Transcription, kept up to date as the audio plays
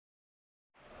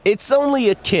It's only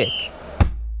a kick,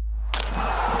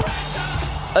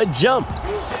 a jump,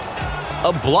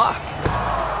 a block.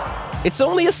 It's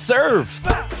only a serve.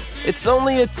 It's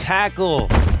only a tackle,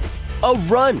 a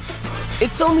run.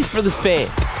 It's only for the fans.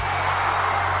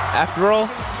 After all,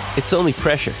 it's only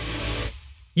pressure.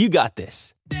 You got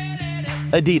this.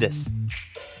 Adidas.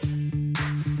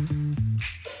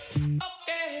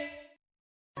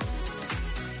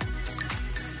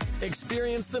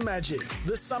 Experience the magic,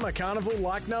 the summer carnival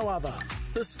like no other.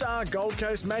 The Star Gold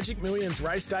Coast Magic Millions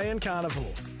Race Day and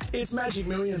Carnival. It's Magic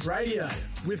Millions Radio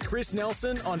with Chris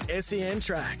Nelson on SEN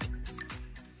Track.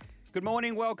 Good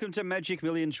morning. Welcome to Magic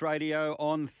Millions Radio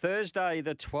on Thursday,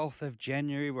 the 12th of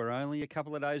January. We're only a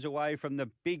couple of days away from the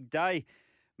big day,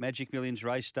 Magic Millions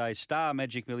Race Day, Star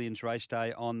Magic Millions Race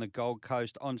Day on the Gold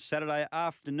Coast on Saturday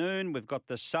afternoon. We've got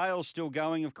the sales still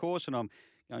going, of course, and I'm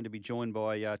going to be joined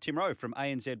by Tim Rowe from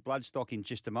ANZ Bloodstock in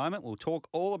just a moment. We'll talk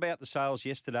all about the sales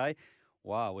yesterday.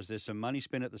 Wow, was there some money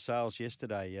spent at the sales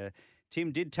yesterday?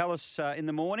 Tim did tell us in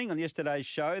the morning on yesterday's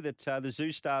show that the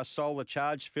Zoustar Solar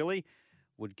Charge filly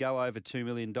would go over $2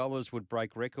 million, would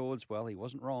break records. Well, he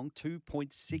wasn't wrong.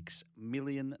 $2.6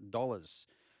 million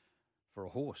for a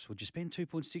horse. Would you spend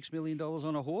 $2.6 million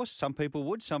on a horse? Some people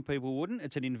would, some people wouldn't.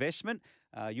 It's an investment.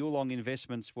 Yulong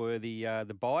Investments were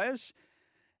the buyers.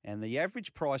 And the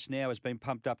average price now has been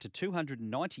pumped up to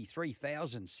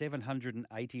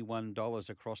 $293,781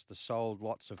 across the sold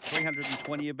lots of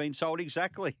 320 have been sold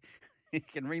exactly. You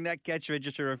can ring that cash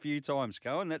register a few times,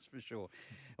 Cohen, that's for sure.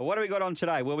 Well, what have we got on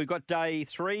today? Well, we've got day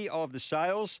 3 of the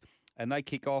sales, and they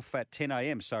kick off at 10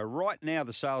 a.m. So right now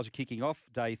the sales are kicking off,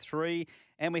 day 3.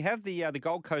 And we have the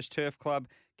Gold Coast Turf Club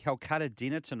Calcutta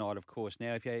dinner tonight, of course.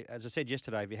 Now, if you, as I said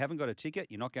yesterday, if you haven't got a ticket,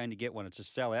 you're not going to get one. It's a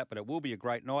sellout, but it will be a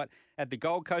great night at the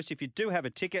Gold Coast. If you do have a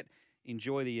ticket,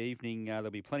 enjoy the evening. There'll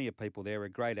be plenty of people there, a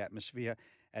great atmosphere,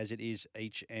 as it is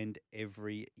each and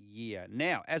every year.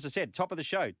 Now, as I said, top of the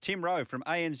show, Tim Rowe from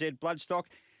ANZ Bloodstock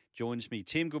joins me.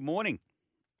 Tim, good morning.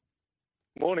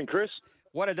 Morning, Chris.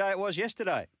 What a day it was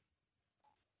yesterday.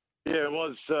 Yeah, it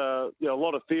was a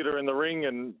lot of theatre in the ring,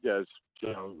 and as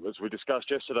we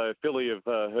discussed yesterday, a filly of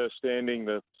her standing,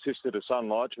 the sister to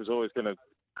Sunlight, was always going to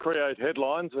create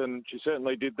headlines, and she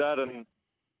certainly did that, and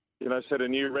set a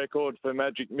new record for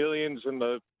Magic Millions and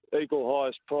the equal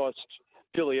highest priced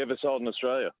filly ever sold in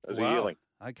Australia as a yearling.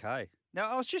 Okay.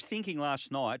 Now, I was just thinking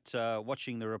last night,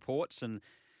 watching the reports, and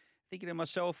thinking to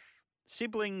myself,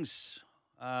 siblings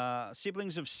of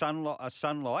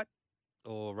Sunlight.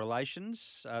 Or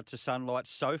relations to Sunlight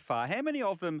so far. How many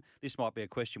of them, this might be a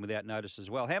question without notice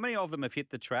as well, how many of them have hit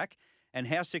the track and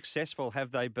how successful have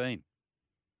they been?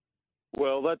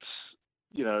 Well, that's,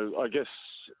 I guess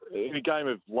in a game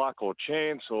of luck or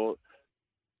chance or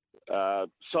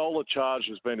Solar Charge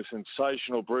has been a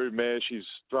sensational broodmare. She's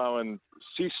throwing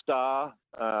Sistar,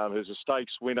 who's a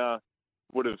stakes winner,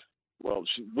 Widden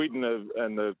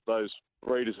and those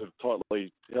breeders have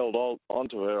tightly held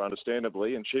onto her,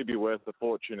 understandably, and she'd be worth a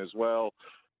fortune as well.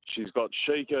 She's got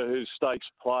Sheikah, who's stakes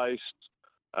placed.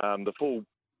 The full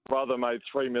brother made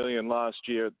 $3 million last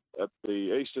year at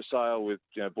the Easter sale, with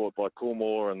bought by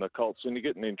Coolmore and the Colt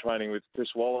Syndicate, and in training with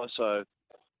Chris Waller. So,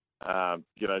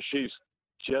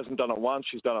 she hasn't done it once;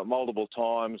 she's done it multiple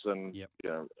times, and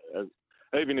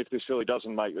even if this filly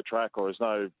doesn't make the track or is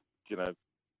not a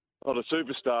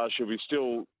superstar, she'll be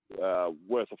still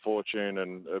worth a fortune,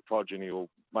 and her progeny will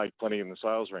make plenty in the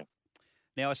sales ring.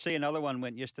 Now, I see another one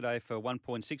went yesterday for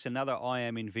 1.6, another I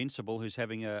Am Invincible, who's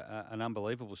having an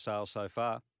unbelievable sale so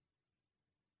far.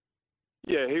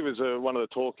 Yeah, he was one of the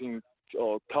colts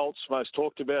most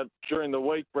talked about during the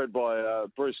week, bred by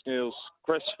Bruce Neal's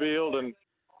Crestfield, and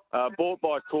bought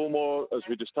by Coolmore, as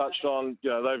we just touched on.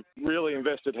 They've really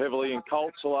invested heavily in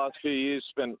colts the last few years,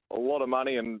 spent a lot of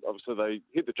money, and obviously they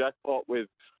hit the jackpot with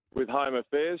Home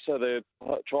Affairs, so they're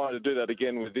trying to do that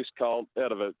again with this colt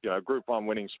out of a Group 1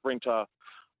 winning sprinter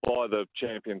by the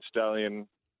champion stallion,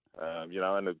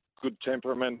 and a good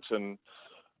temperament, and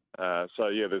there's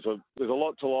a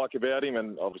lot to like about him,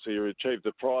 and obviously you achieved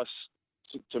the price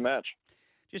to match.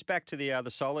 Just back to the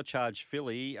Solar Charge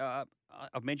filly,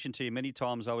 I've mentioned to you many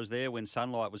times I was there when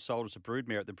Sunlight was sold as a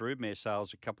broodmare at the broodmare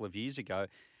sales a couple of years ago.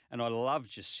 And I loved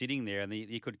just sitting there, and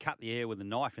you could cut the air with a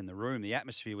knife in the room. The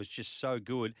atmosphere was just so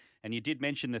good. And you did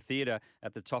mention the theatre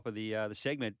at the top of the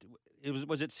segment.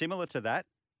 Was it similar to that?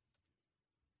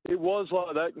 It was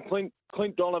like that.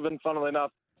 Clint Donovan, funnily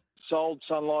enough, sold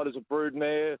Sunlight as a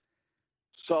broodmare,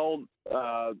 sold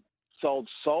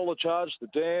Solar Charge, the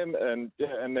dam, and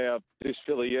now this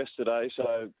filly yesterday.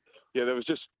 So there was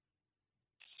just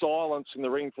silence in the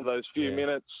ring for those few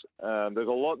minutes. There's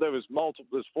 4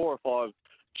 or 5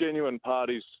 genuine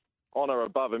parties Honour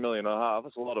above $1.5 million.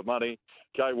 That's a lot of money.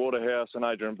 Kay Waterhouse and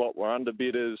Adrian Bott were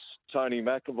underbidders. Tony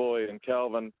McAvoy and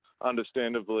Calvin,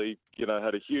 understandably,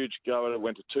 had a huge go at it,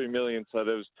 went to $2 million. So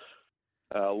there was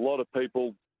a lot of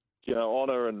people,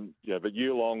 Honour and but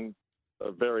Yulong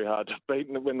are very hard to beat.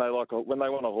 And when they want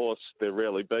a horse, they're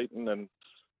rarely beaten. And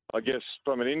I guess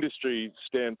from an industry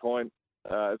standpoint,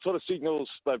 it sort of signals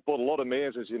they've bought a lot of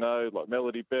mares, as you know, like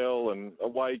Melody Bell and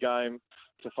Away Game,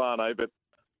 Tefane, but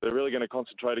they're really going to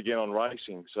concentrate again on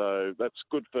racing. So that's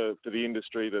good for the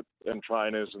industry and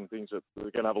trainers and things that they're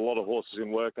going to have a lot of horses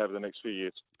in work over the next few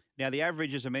years. Now, the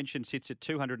average, as I mentioned, sits at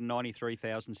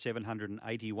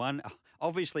 293,781.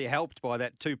 Obviously helped by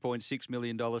that $2.6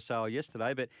 million sale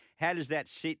yesterday, but how does that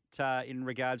sit in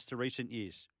regards to recent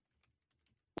years?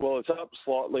 Well, it's up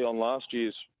slightly on last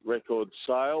year's record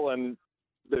sale, and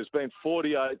there's been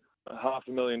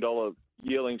 $48,500,000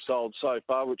 yearling sold so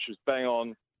far, which is bang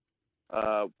on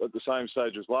at the same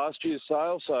stage as last year's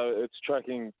sale. So it's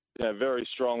tracking very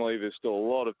strongly. There's still a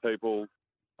lot of people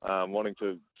wanting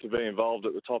to be involved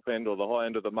at the top end or the high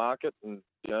end of the market and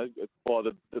buy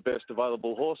the best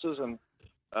available horses. And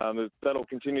that'll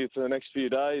continue for the next few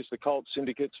days. The Colt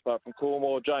syndicates, apart from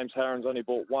Coolmore, James Harron's only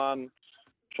bought one.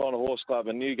 China Horse Club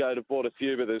and Newgate have bought a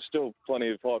few, but there's still plenty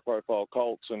of high-profile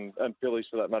colts and fillies,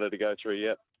 for that matter, to go through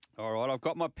yet. All right, I've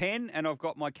got my pen and I've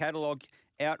got my catalogue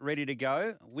out ready to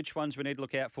go. Which ones we need to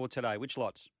look out for today? Which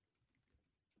lots?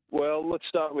 Well, let's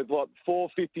start with lot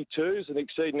 452, an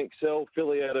Exceed and Excel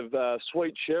filly out of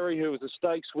Sweet Sherry, who was a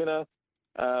stakes winner.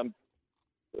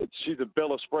 She's a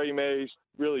Bella Spree mare. She's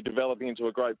really developing into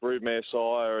a great broodmare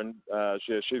sire, and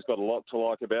she's got a lot to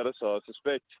like about her, so I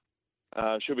suspect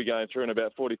she'll be going through in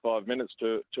about 45 minutes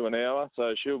to an hour,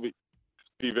 so she'll be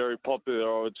very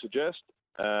popular, I would suggest.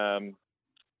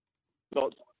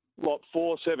 Lot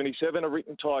 477, a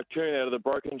Written Tycoon out of the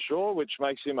Broken Shore, which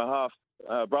makes him a half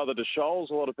brother to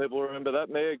Scholes. A lot of people remember that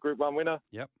mare, Group 1 winner.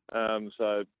 Yep.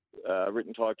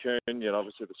 Written Tycoon,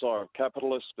 obviously the sire of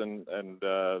Capitalist and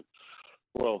a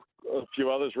few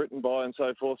others written by and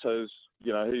so forth. So,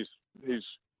 he's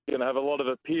going to have a lot of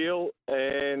appeal.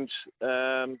 And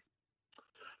the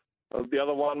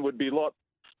other one would be lot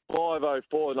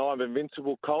 504, an I'm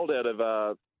Invincible colt out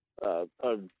of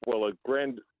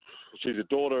she's a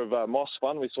daughter of Moss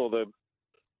Fun. We saw the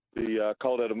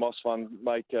colt out of Moss Fun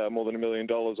make more than $1 million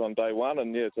on day one,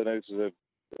 and so this is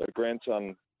a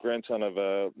grandson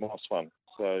of Moss Fun.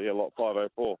 So lot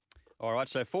 504. All right,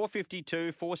 so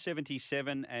 452,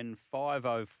 477, and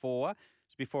 504. So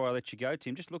before I let you go,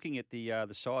 Tim, just looking at the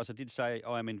size, I did say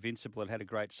I Am Invincible. It had a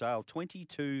great sale.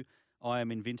 22 I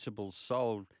Am Invincible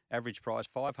sold. Average price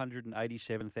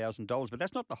 $587,000, but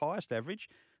that's not the highest average.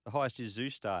 The highest is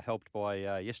Zoostar, helped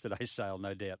by yesterday's sale,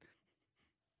 no doubt.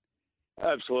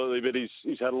 Absolutely, but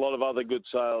he's had a lot of other good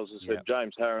sales. As I said,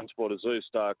 James Harron's bought a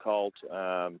Zoostar colt.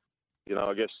 I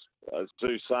guess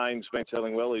Zoo Sane's been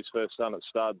selling well. His first son at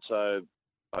stud, so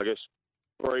I guess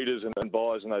breeders and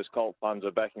buyers and those colt funds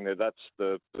are backing there. That's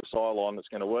the sire line that's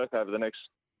going to work over the next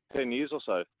 10 years or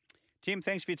so. Tim,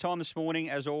 thanks for your time this morning.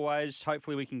 As always,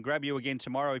 hopefully we can grab you again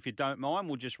tomorrow if you don't mind.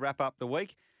 We'll just wrap up the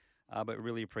week, but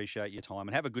really appreciate your time.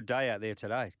 And have a good day out there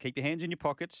today. Keep your hands in your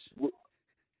pockets.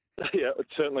 Yeah, it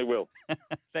certainly will.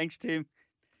 Thanks, Tim.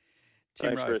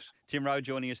 Thanks, Chris. Tim Rowe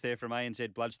joining us there from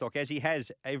ANZ Bloodstock, as he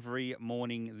has every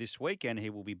morning this week, and he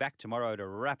will be back tomorrow to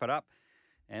wrap it up.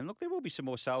 And look, there will be some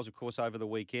more sales, of course, over the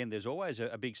weekend. There's always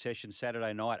a big session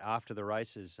Saturday night after the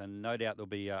races, and no doubt there'll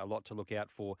be a lot to look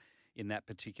out for in that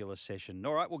particular session.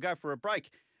 All right, we'll go for a break.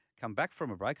 Come back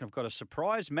from a break, and I've got a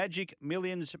surprise Magic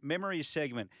Millions Memories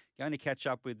segment. Going to catch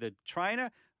up with the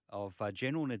trainer of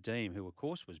General Nadim, who, of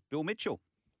course, was Bill Mitchell.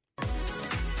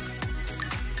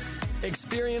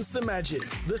 Experience the magic,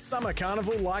 the summer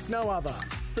carnival like no other.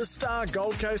 The Star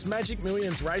Gold Coast Magic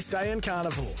Millions Race Day and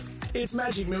Carnival. It's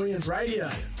Magic Millions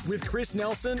Radio with Chris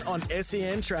Nelson on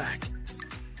SEN Track.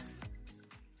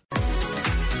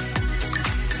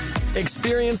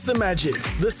 Experience the magic,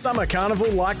 the summer carnival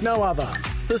like no other.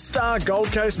 The Star Gold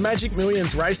Coast Magic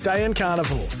Millions Race Day and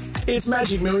Carnival. It's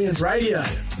Magic Millions Radio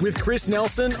with Chris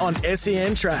Nelson on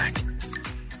SEN Track.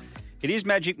 It is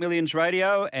Magic Millions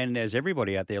Radio, and as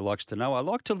everybody out there likes to know, I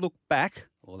like to look back,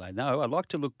 or they know, I like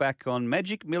to look back on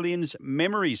Magic Millions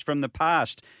memories from the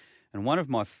past. And one of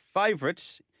my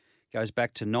favourites goes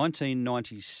back to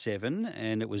 1997,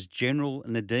 and it was General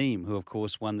Nadim, who, of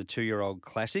course, won the 2-year-old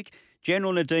classic.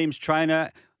 General Nadim's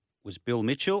trainer was Bill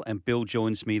Mitchell, and Bill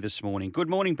joins me this morning. Good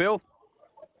morning, Bill.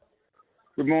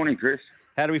 Good morning, Chris.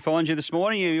 How do we find you this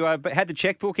morning? You had the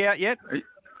checkbook out yet?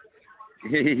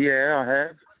 Yeah, I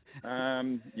have.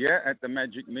 Yeah, at the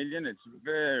Magic Million, it's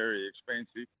very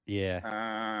expensive. Yeah.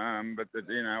 But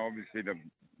obviously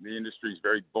the industry is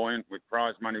very buoyant with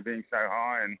prize money being so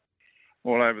high, and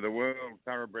all over the world,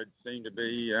 thoroughbreds seem to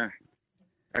be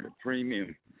at a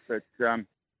premium. But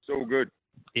it's all good.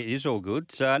 It is all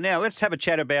good. Now let's have a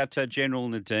chat about General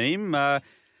Nadeem.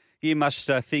 You must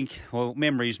think,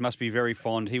 memories must be very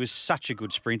fond. He was such a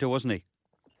good sprinter, wasn't he?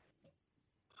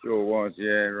 Sure was,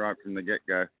 yeah, right from the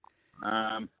get-go.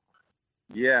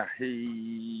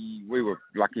 We were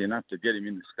lucky enough to get him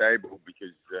in the stable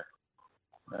because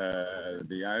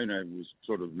the owner was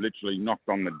sort of literally knocked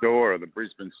on the door of the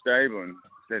Brisbane stable and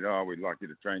said, we'd like you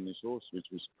to train this horse, which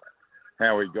was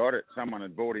how he got it. Someone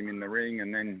had bought him in the ring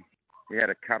and then he had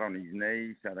a cut on his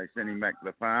knee, so they sent him back to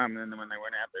the farm. And then when they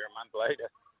went out there a month later,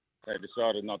 they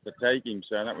decided not to take him.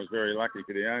 So that was very lucky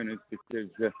for the owners because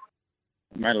they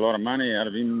made a lot of money out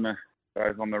of him,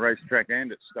 both on the racetrack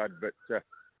and at stud. But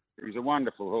he was a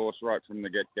wonderful horse right from the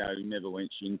get-go. He never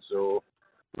went shin-sore.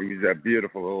 He was a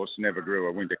beautiful horse, never grew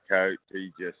a winter coat.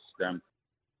 He just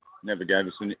never gave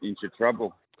us an inch of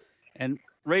trouble. And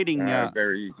reading...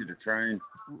 very easy to train.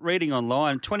 Reading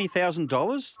online,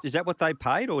 $20,000, is that what they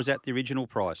paid or was that the original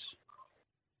price?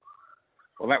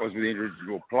 Well, that was the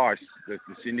original price. The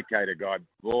syndicator guy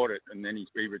bought it and then he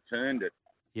returned it.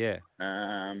 Yeah.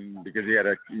 Because he had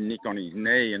a nick on his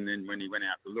knee, and then when he went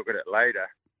out to look at it later,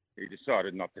 he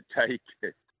decided not to take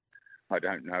it. I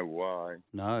don't know why.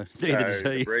 No, neither does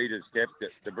he. The breeders kept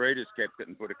it. The breeders kept it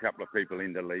and put a couple of people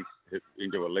into a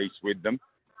lease with them,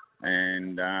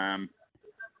 and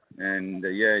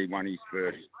he won his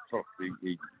first.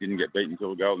 He didn't get beaten until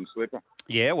the Golden Slipper.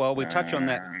 Yeah, well, we'll touch on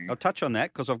that. I'll touch on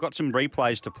that because I've got some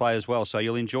replays to play as well, so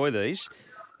you'll enjoy these.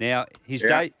 Now, his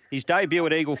debut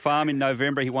at Eagle Farm in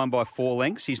November, he won by 4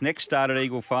 lengths. His next start at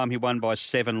Eagle Farm, he won by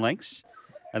 7 lengths.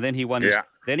 And then he won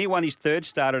his third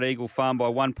start at Eagle Farm by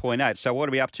 1.8. So what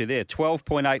are we up to there?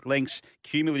 12.8 lengths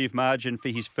cumulative margin for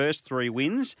his first 3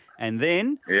 wins. And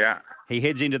then he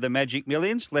heads into the Magic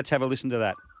Millions. Let's have a listen to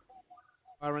that.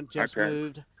 Just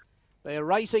moved. They're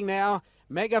racing now.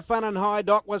 Mega Fun and High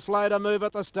Doc was slow to move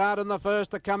at the start, and the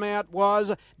first to come out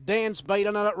was Dance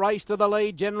Beaten, and it raced to the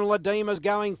lead. General Nadeem is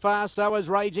going fast, so is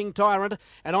Raging Tyrant,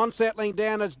 and on settling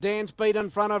down it's Dance Beaten in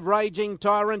front of Raging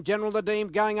Tyrant. General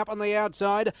Nadeem going up on the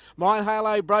outside. My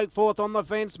Halo broke forth on the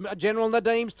fence. General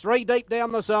Nadeem's 3 deep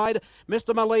down the side.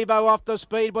 Mr. Malibo off the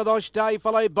speed with Oshday,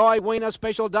 followed by Wiener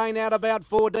Special Dane out about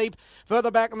 4 deep.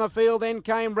 Further back in the field then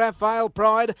came Raphael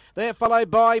Pride. They're followed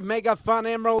by Mega Fun.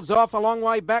 Emeralds off a long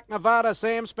way back. Nevada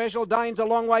Sam Special Dane's a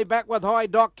long way back with High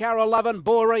Doc, Carol Love and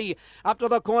Boree. Up to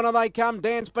the corner they come.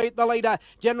 Dance Beat the leader.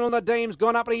 General Nadeem's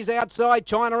gone up at his outside.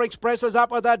 China Express is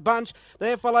up with that bunch.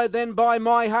 They're followed then by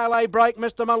My Halo Break,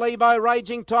 Mr. Malibo,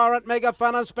 Raging Tyrant, Mega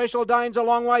Fun and Special Dane's a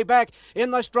long way back. In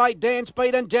the straight, Dance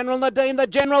Beat and General Nadeem. The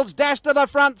General's dashed to the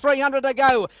front, 300 to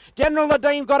go. General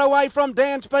Nadeem got away from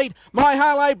Dance Beat. My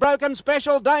Halo Broken,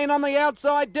 Special Dane on the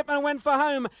outside. Dippin went for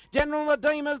home. General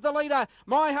Nadeem is the leader.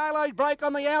 My Halo Break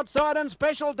on the outside and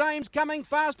Special Dane's coming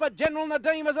fast, but General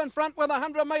Nadeem is in front with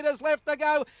 100 metres left to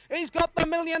go. He's got the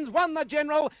Millions, won the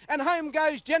General, and home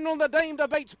goes General Nadeem to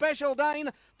beat Special Dane.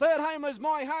 Third home is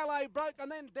My Halo Broke,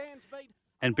 and then Dance Beat.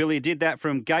 And Billy did that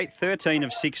from gate 13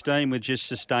 of 16 with just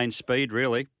sustained speed,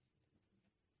 really.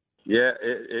 Yeah,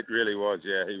 it really was.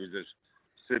 Yeah, he was a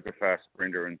super fast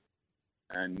sprinter,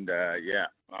 and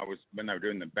I was when they were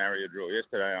doing the barrier drill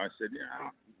yesterday. I said,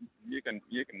 you can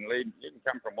lead, you can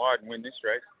come from wide and win this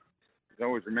race. I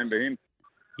always remember him.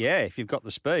 Yeah, if you've got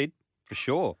the speed, for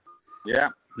sure. Yeah,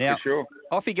 now, for sure.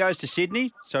 Off he goes to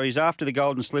Sydney. So he's after the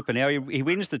Golden Slipper now. He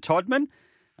wins the Todman.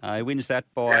 He wins that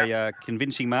by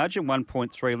convincing margin,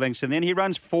 1.3 lengths. And then he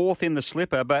runs 4th in the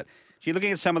Slipper. But if you're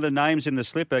looking at some of the names in the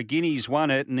Slipper, Guinea's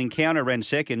won it and Encounter ran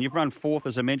 2nd. You've run 4th,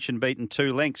 as I mentioned, beaten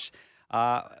 2 lengths.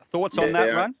 Thoughts on that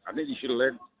run? I think he should have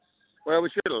led. Well, we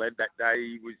should have led that day.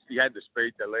 He had the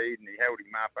speed to lead and he held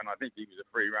him up. And I think he was a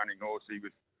free-running horse. He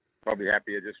was probably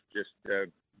happier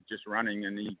just running,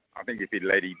 and I think if he'd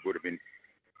led, he would have been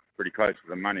pretty close to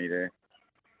the money there.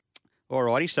 All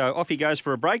righty, so off he goes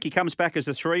for a break. He comes back as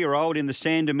a 3-year-old in the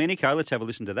San Domenico. Let's have a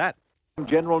listen to that.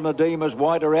 General Nadeem is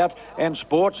wider out, and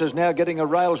Sports is now getting a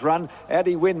rails run.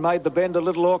 Addie Wynn made the bend a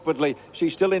little awkwardly.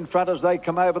 She's still in front as they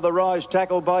come over the rise,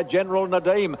 tackled by General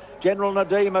Nadeem. General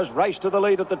Nadeem has raced to the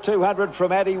lead at the 200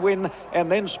 from Addie Wynn,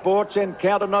 and then Sports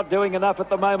Encounter not doing enough at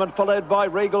the moment, followed by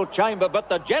Regal Chamber. But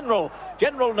the General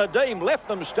Nadeem left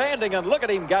them standing, and look at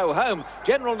him go home.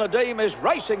 General Nadeem is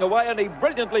racing away, and he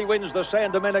brilliantly wins the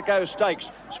San Domenico Stakes.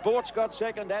 Sports got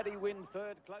 2nd, Addie Wynn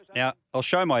 3rd. Now, I'll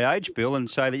show my age, Bill, and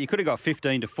say that you could have got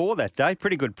 15 to 4 that day.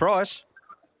 Pretty good price.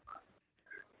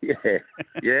 Yeah,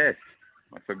 yes.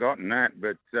 I've forgotten that,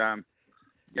 but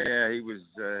he was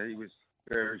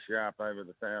very sharp over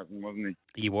the 1,000, wasn't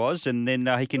he? He was, and then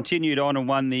he continued on and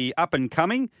won the Up and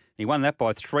Coming. He won that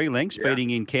by 3 lengths,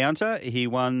 beating Encounter. He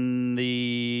won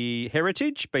the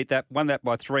Heritage, won that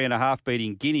by 3.5,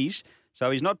 beating Guineas.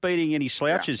 So he's not beating any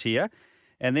slouches here.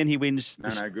 And then he wins.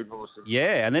 No, good horses.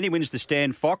 Yeah, and then he wins the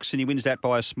Stan Fox, and he wins that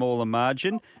by a smaller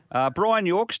margin. Brian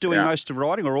York's doing most of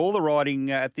riding, or all the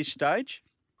riding at this stage.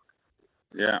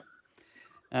 Yeah.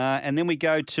 And then we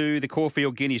go to the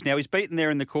Caulfield Guineas. Now, he's beaten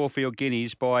there in the Caulfield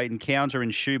Guineas by Encounter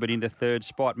and Schubert into 3rd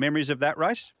spot. Memories of that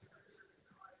race?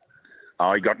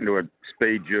 Oh, he got into a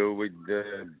speed duel with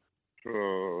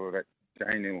that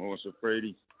Daniel horse of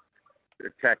Freddie's.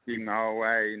 Attacked him the whole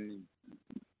way, and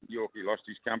Yorkie lost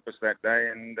his compass that day,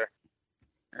 and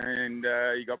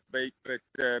he got beat, but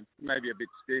maybe a bit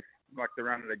stiff. Like to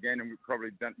run it again, and we probably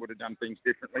would have done things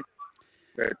differently.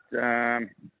 But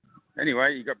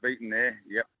anyway, he got beaten there.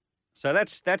 Yep. So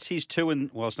that's his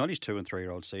it's not his 2 and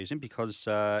 3-year-old season, because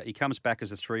he comes back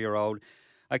as a 3-year-old.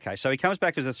 Okay, so he comes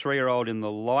back as a 3-year-old in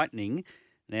the Lightning.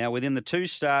 Now, within the 2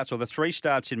 starts, or the 3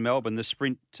 starts in Melbourne, the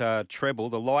Sprint treble,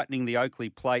 the Lightning, the Oakley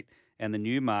Plate, and the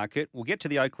Newmarket. We'll get to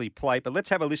the Oakley Plate, but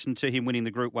let's have a listen to him winning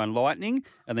the Group 1 Lightning,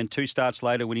 and then 2 starts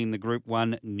later winning the Group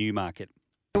 1 Newmarket.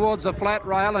 Towards the flat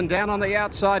rail and down on the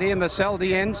outside here, Marcel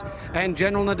Dienz and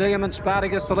General Nadim and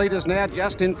Spartacus, the leaders now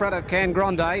just in front of Can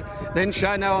Grande. Then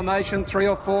Show No Emotion, 3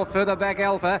 or 4 further back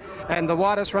Alpha, and the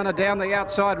widest runner down the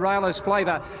outside rail is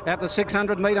Flavour. At the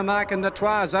 600-metre mark, and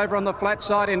Natoire's over on the flat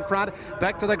side in front.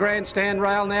 Back to the grandstand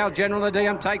rail now. General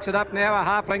Nadim takes it up now, a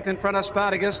half length in front of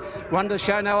Spartacus. One to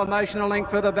Show No Emotion, a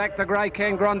length further back the grey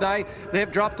Can Grande.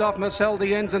 They've dropped off Marcel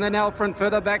Dienz and then Alfred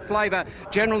further back Flavour.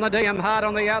 General Nadim hard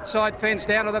on the outside fence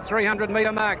down to the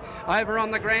 300-metre mark. Over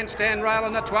on the grandstand rail,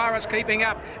 and Natoire is keeping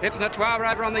up. It's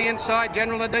Natoire over on the inside,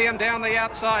 General Nadim down the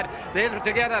outside. They're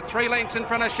together, 3 lengths in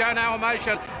front of Show No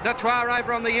Emotion. Natoire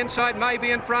over on the inside,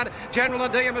 maybe in front. General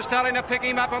Nadim is starting to pick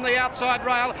him up on the outside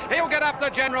rail. He'll get up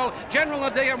the General. General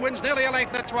Nadim wins nearly a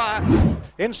length, Natoire.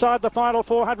 Inside the final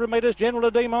 400 metres,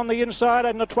 General Nadim on the inside,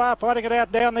 and Natoire fighting it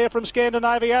out down there from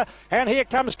Scandinavia. And here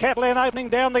comes Catalan opening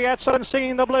down the outside and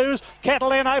singing the blues.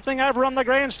 Catalan opening over on the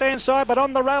grandstand side, but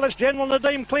on the rail it's General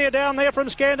Nadim clear down there from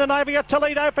Scandinavia.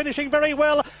 Toledo finishing very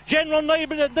well. General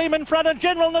Nadim in front, and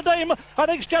General Nadim, I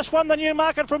think, has just won the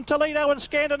Newmarket from Toledo and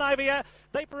Scandinavia.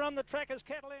 Deeper on the track is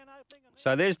Catalan opening.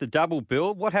 So there's the double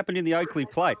bill. What happened in the Oakley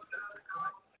Plate?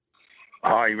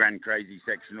 Oh, he ran crazy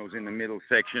sectionals in the middle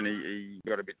section. He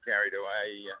got a bit carried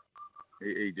away.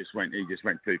 He just went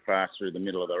too fast through the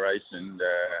middle of the race and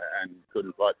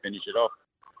couldn't quite finish it off.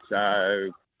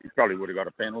 So he probably would have got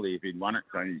a penalty if he'd won it.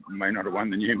 So he may not have won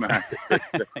the Newmarket.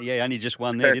 Yeah, he only just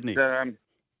won there, didn't he?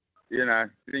 You know,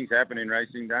 things happen in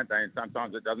racing, don't they? And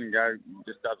sometimes it doesn't go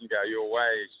your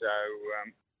way. So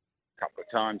a couple of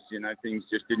times, you know, things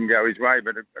just didn't go his way.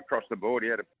 But across the board, he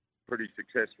had a pretty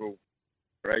successful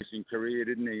racing career,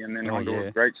 didn't he? And then onto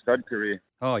a great stud career.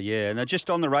 Oh, yeah. Now, just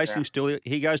on the racing still,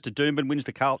 he goes to Doomben, wins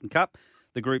the Carlton Cup,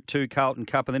 the Group 2 Carlton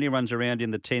Cup, and then he runs around in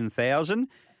the 10,000.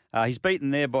 He's beaten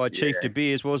there by Chief De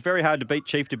Beers. Well, it was very hard to beat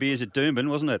Chief De Beers at Doomben,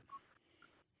 wasn't it?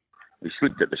 He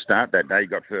slipped at the start that day,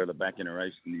 got further back in a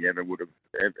race than he ever would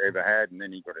have ever had, and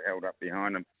then he got held up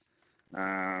behind him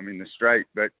in the straight.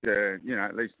 But, you know,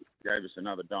 at least it gave us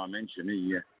another dimension.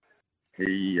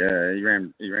 He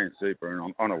ran super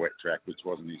and on a wet track, which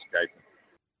wasn't his case.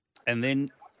 And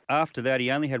then after that, he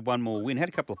only had one more win. Had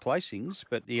a couple of placings,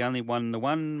 but he only won the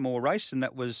one more race, and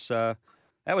that was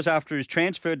after he was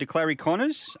transferred to Clary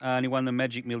Connors, and he won the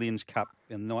Magic Millions Cup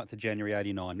on the 9th of January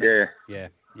 '89. Yeah.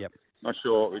 Yep. Not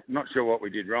sure what we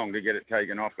did wrong to get it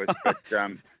taken off us, but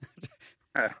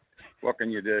what can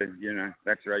you do? You know,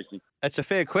 that's racing. That's a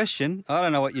fair question. I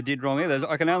don't know what you did wrong either.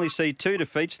 I can only see 2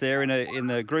 defeats there in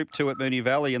the Group 2 at Moonee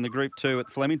Valley and the Group 2 at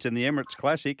Flemington, the Emirates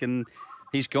Classic, and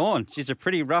he's gone. It's a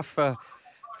pretty rough,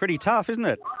 pretty tough, isn't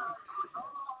it?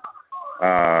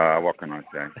 What can I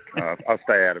say? I'll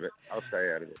stay out of it.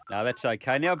 No, that's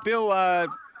okay. Now, Bill,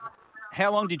 how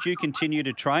long did you continue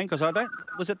to train? Because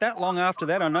was it that long after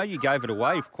that? I know you gave it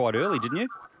away quite early, didn't you?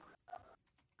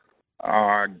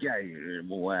 I gave it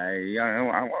away.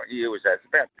 What year was that?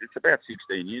 It's about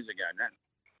 16 years ago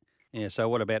now. Yeah, so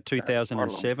what, about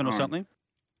 2007 or something?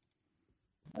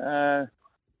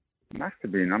 Must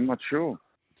have been. I'm not sure.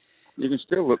 You can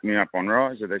still look me up on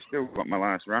Riser. They still got my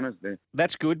last runners there.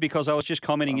 That's good, because I was just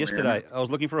commenting yesterday. Yeah. I was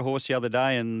looking for a horse the other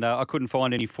day and I couldn't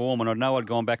find any form, and I know I'd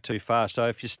gone back too far. So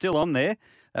if you're still on there,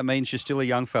 that means you're still a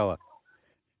young fella.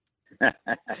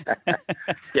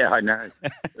 Yeah, I know.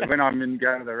 When I'm in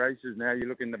going to the races now, you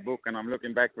look in the book, and I'm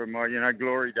looking back for my,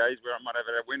 glory days where I might have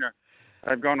had a winner.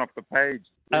 They've gone off the page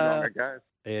too long ago.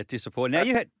 Yeah, it's disappointing.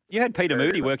 Now you had Peter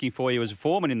Moody working for you as a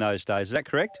foreman in those days. Is that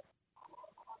correct?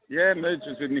 Yeah, Moods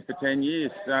was with me for 10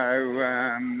 years. So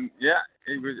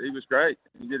he was great.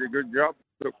 He did a good job.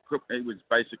 He was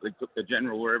basically took the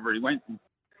general wherever he went.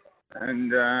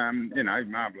 And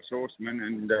marvellous horseman,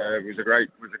 and was a great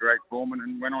foreman,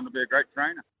 and went on to be a great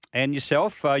trainer. And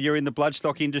yourself, you're in the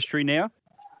bloodstock industry now?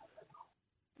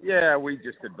 Yeah, we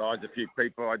just advise a few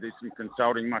people. I do some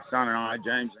consulting. My son and I,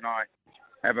 James and I,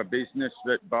 have a business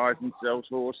that buys and sells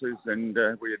horses, and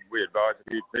we advise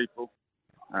a few people.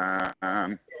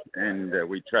 And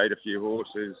we trade a few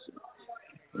horses.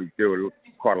 We do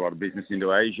quite a lot of business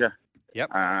into Asia. Yep.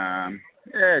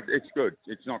 It's good.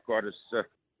 It's not quite as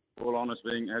all honest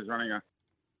being as running a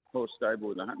horse stable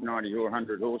with 90 or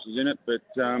 100 horses in it, but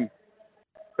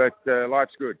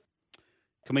life's good.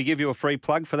 Can we give you a free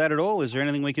plug for that at all? Is there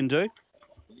anything we can do?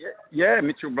 Yeah,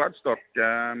 Mitchell Bloodstock.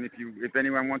 If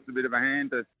anyone wants a bit of a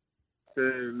hand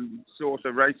to source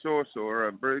a racehorse or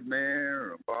a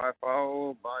broodmare or buy a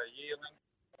foal, buy a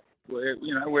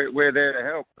yearling, we're there to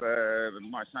help.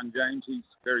 My son James, he's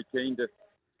very keen to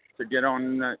get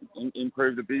on,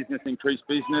 improve the business, increase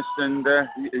business, and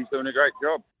he's doing a great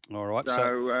job. All right.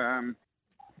 So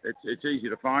it's easy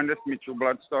to find us, Mitchell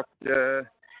Bloodstock,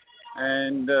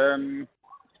 and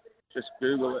just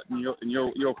Google it, and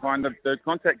you'll find the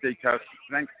contact details.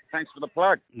 Thanks for the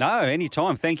plug. No,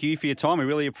 anytime. Thank you for your time. We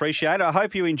really appreciate it. I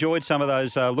hope you enjoyed some of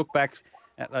those look back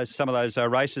at some of those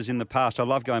races in the past. I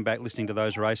love going back listening to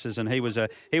those races, and he was a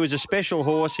special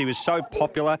horse. He was so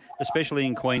popular, especially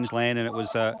in Queensland, and it was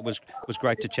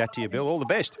great to chat to you, Bill. All the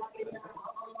best.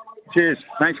 Cheers.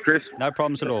 Thanks, Chris. No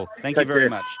problems at all. Thank you very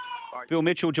much. Bye. Bill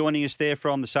Mitchell joining us there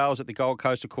from the sales at the Gold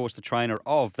Coast, of course, the trainer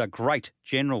of the great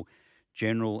General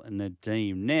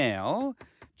Nadeem. Now,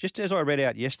 just as I read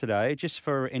out yesterday, just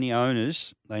for any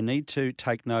owners, they need to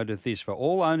take note of this. For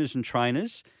all owners and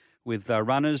trainers with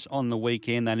runners on the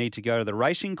weekend, they need to go to the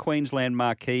Racing Queensland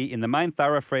Marquee in the main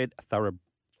thoroughfare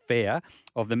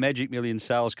of the Magic Millions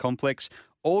Sales Complex.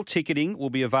 All ticketing will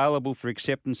be available for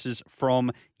acceptances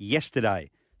from yesterday.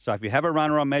 So if you have a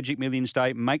runner on Magic Millions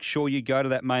Day, make sure you go to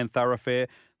that main thoroughfare,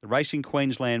 the Racing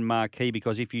Queensland Marquee,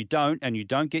 because if you don't and you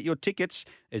don't get your tickets,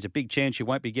 there's a big chance you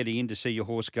won't be getting in to see your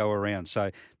horse go around.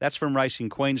 So that's from Racing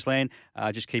Queensland,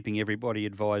 just keeping everybody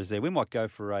advised there. We might go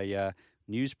for a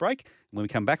news break. When we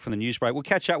come back from the news break, we'll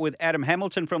catch up with Adam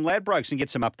Hamilton from Ladbrokes and get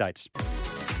some updates.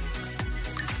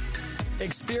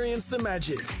 Experience the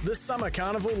magic, the summer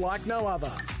carnival like no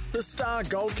other. The Star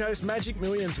Gold Coast Magic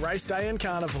Millions Race Day and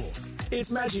Carnival.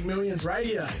 It's Magic Millions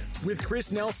Radio with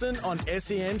Chris Nelson on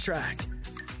SEN Track.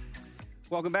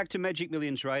 Welcome back to Magic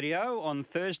Millions Radio on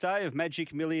Thursday of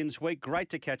Magic Millions Week. Great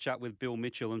to catch up with Bill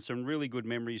Mitchell and some really good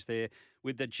memories there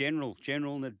with the General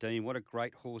Nadeem. What a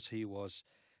great horse he was.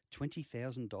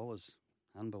 $20,000.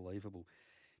 Unbelievable.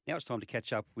 Now it's time to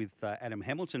catch up with Adam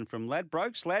Hamilton from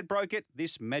Ladbrokes. Ladbroke it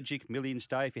this Magic Millions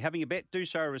Day. If you're having a bet, do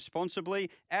so responsibly.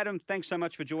 Adam, thanks so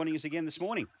much for joining us again this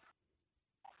morning.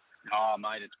 Oh,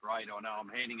 mate, it's great. I know I'm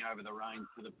handing over the reins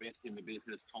to the best in the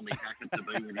business, Tommy Hackett, to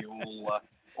be with you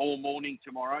all morning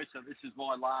tomorrow. So this is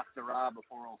my last hurrah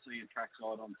before I'll see you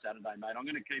trackside on Saturday, mate. I'm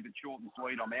going to keep it short and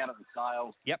sweet. I'm out of the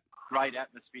sales. Yep. Great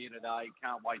atmosphere today.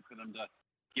 Can't wait for them to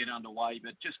get underway.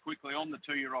 But just quickly, on the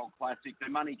 2-year-old classic, the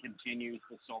money continues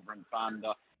for Sovereign Fund.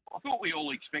 I thought we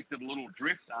all expected a little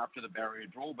drift after the barrier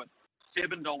draw, but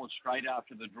 $7 straight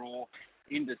after the draw,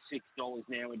 into $6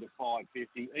 now, into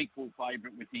 $5.50. Equal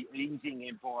favourite with the easing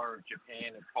Empire of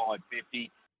Japan at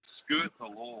 $5.50. Skirt the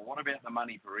Law. What about the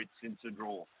money for it since the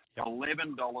draw? Yep.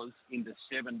 $11 into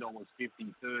 $7.50.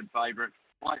 Third favourite.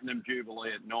 Platinum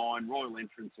Jubilee at $9. Royal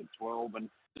Entrance at $12. And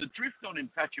the drift on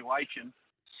Infatuation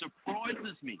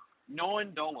surprises me.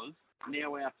 $9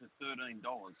 now out to $13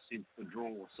 since the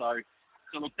draw. So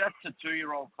look, that's a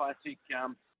 2-year-old classic.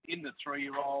 In the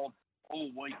 3-year-old, all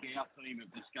week our theme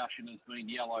of discussion has been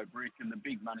Yellow Brick, and the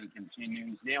big money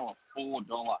continues. Now a $4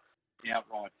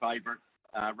 outright favourite.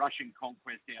 Russian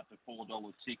Conquest out to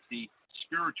 $4.60.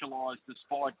 Spiritualised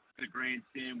despite the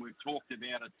grandstand. We've talked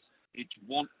about its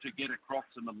want to get across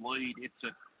in the lead. It's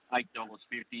at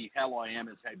 $8.50. Hell I Am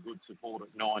has had good support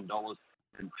at $9.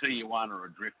 And Tijuana or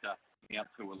a Drifter out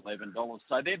to $11.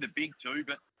 So they're the big two,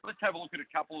 but let's have a look at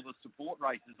a couple of the support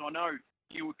races. I know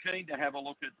you were keen to have a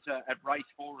look at race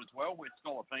 4 as well, where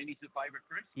Scalapini's the favourite,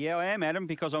 Chris. Yeah, I am, Adam,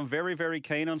 because I'm very, very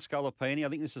keen on Scalapini. I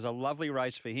think this is a lovely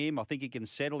race for him. I think he can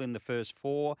settle in the first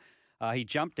 4. He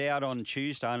jumped out on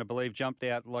Tuesday and I believe jumped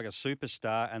out like a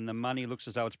superstar, and the money looks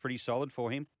as though it's pretty solid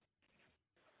for him.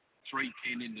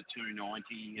 310 into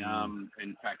 290.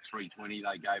 In fact, 320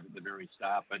 they gave at the very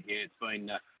start. But yeah,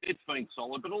 it's been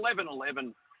solid. But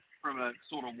 11-11 from a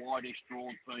sort of wideish draw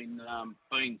has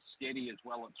been steady as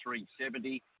well at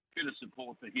 370. Bit of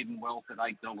support for Hidden Wealth at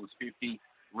 $8.50.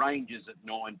 Rangers at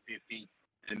 $9.50.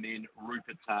 And then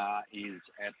Rupertar is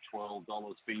at $12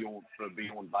 for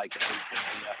Bjorn Baker, who's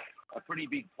certainly a pretty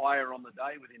big player on the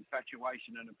day with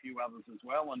Infatuation and a few others as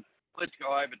well. And let's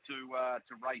go over to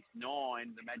race 9,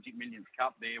 the Magic Millions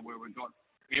Cup there, where we've got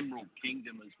Emerald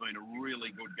Kingdom has been a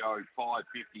really good go,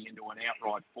 $5.50 into an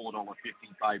outright $4.50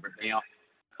 favourite now.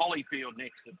 Hollyfield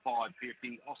next at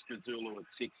 $5.50, Oscar Zulu at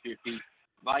 $6.50,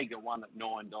 Vega won at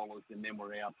 $9, and then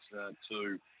we're out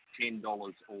to $10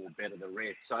 or better the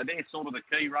rest. So they're sort of the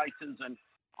key races. And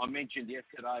I mentioned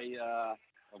yesterday,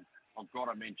 I've got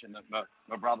to mention that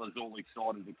my brother's all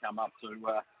excited to come up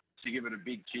to give it a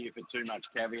big cheer for Too Much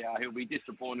Caviar. He'll be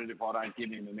disappointed if I don't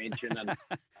give him a mention.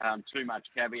 And Too Much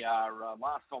Caviar,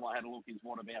 last time I had a look, is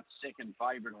about second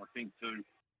favourite, I think, to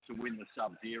win the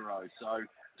Sub-Zero. So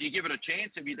do you give it a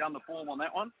chance? Have you done the form on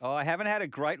that one? Oh, I haven't had a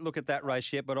great look at that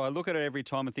race yet, but I look at it every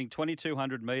time and think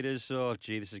 2,200 metres. Oh,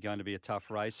 gee, this is going to be a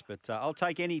tough race. But I'll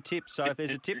take any tip. So if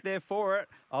there's a tip there for it,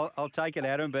 I'll take it,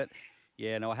 Adam. But,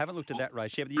 yeah, no, I haven't looked at that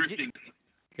race yet.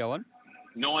 Go on.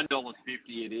 $9.50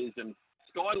 it is. And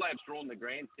Skylab's drawn the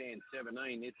Grandstand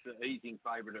 17. It's the easing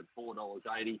favourite at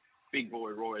 $4.80. Big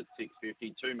Boy Roy at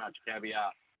 $6.50. Too Much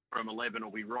Caviar from 11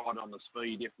 will be right on the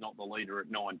speed, if not the leader at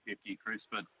 $9.50, Chris.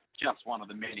 But just one of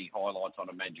the many highlights on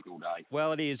a magical day.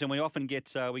 Well, it is, and we often get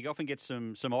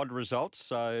some odd results.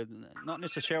 So not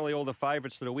necessarily all the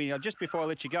favourites that are winning. Just before I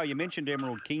let you go, you mentioned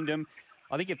Emerald Kingdom.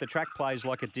 I think if the track plays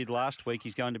like it did last week,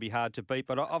 he's going to be hard to beat.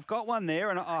 But I've got one there,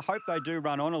 and I hope they do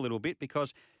run on a little bit,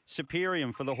 because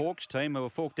Superium for the Hawks team, who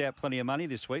have forked out plenty of money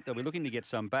this week, they'll be looking to get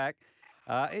some back,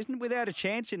 isn't without a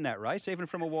chance in that race, even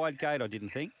from a wide gate, I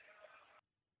didn't think.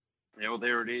 Yeah, well,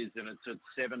 there it is, and it's at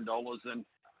 $7. And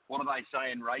what do they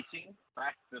say in racing?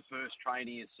 Back the first trainer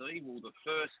you see. Well, the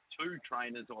first two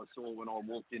trainers I saw when I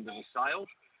walked into the sales,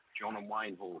 John and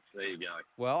Wayne Hawkes. There you go.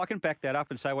 Well, I can back that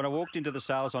up and say when I walked into the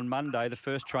sales on Monday, the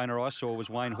first trainer I saw was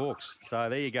Wayne Hawkes. So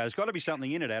there you go. There's got to be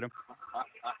something in it, Adam.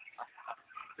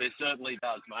 There certainly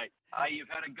does, mate. Hey, you've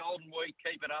had a golden week.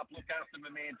 Keep it up. Look after my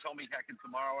man Tommy Hackett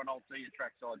tomorrow, and I'll see you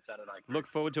trackside Saturday. Look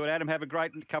forward to it, Adam. Have a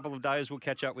great couple of days. We'll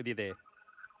catch up with you there.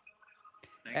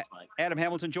 Thanks, mate. Adam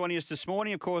Hamilton joining us this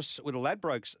morning, of course, with a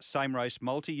Ladbrokes same race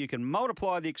multi. You can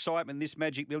multiply the excitement this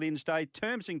Magic Millions Day.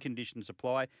 Terms and conditions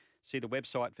apply. See the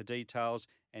website for details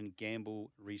and gamble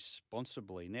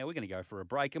responsibly. Now we're going to go for a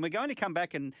break, and we're going to come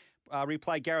back and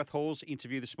replay Gareth Hall's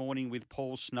interview this morning with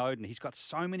Paul Snowden. He's got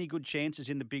so many good chances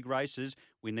in the big races.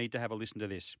 We need to have a listen to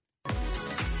this.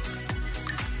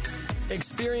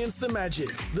 Experience the magic,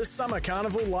 the summer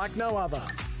carnival like no other.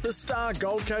 The Star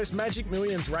Gold Coast Magic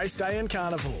Millions Race Day and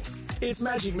Carnival. It's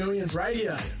Magic Millions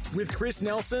Radio with Chris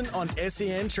Nelson on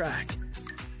SEN Track.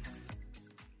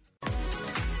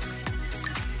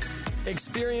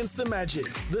 Experience the magic,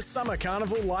 the summer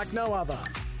carnival like no other.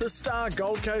 The Star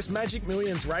Gold Coast Magic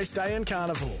Millions Race Day and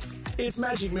Carnival. It's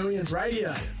Magic Millions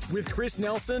Radio with Chris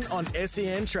Nelson on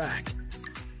SEN Track.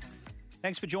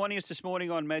 Thanks for joining us this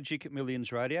morning on Magic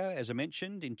Millions Radio. As I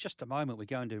mentioned, in just a moment, we're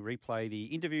going to replay the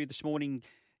interview this morning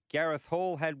Gareth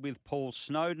Hall had with Paul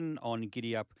Snowden on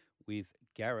Giddy Up with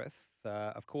Gareth.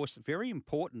 Of course, a very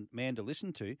important man to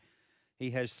listen to.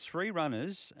 He has three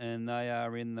runners, and they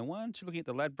are in the looking at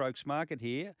the Ladbrokes market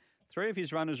here, three of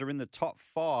his runners are in the top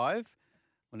five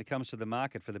when it comes to the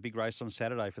market for the big race on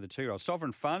Saturday for the 2-year-old.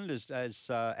 Sovereign Fund, as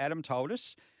Adam told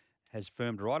us, has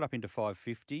firmed right up into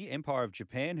 $5.50. Empire of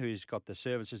Japan, who's got the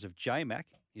services of JMac,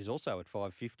 is also at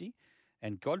 $5.50.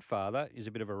 And Godfather is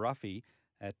a bit of a roughie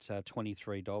at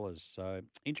 $23. So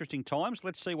interesting times.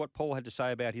 Let's see what Paul had to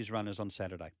say about his runners on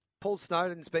Saturday. Paul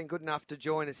Snowden's been good enough to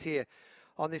join us here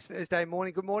on this Thursday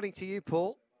morning. Good morning to you,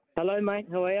 Paul. Hello, mate.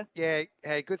 How are you? Yeah,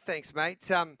 hey, good, thanks, mate.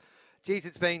 Geez,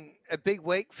 it's been a big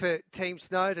week for Team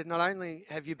Snowden. Not only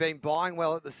have you been buying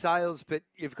well at the sales, but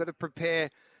you've got to prepare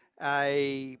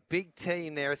a big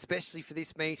team there, especially for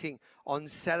this meeting on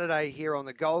Saturday here on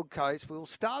the Gold Coast. We'll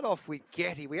start off with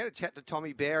Getty. We had a chat to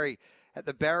Tommy Berry at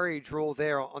the barrier draw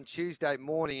there on Tuesday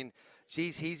morning, and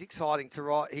geez, he's excited to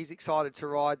ride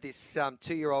this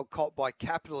 2-year-old colt by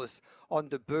Capitalist on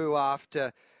debut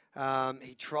after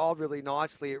he trialled really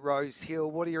nicely at Rose Hill.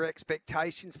 What are your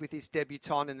expectations with this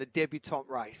debutant in the debutant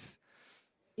race?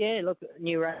 Yeah, look,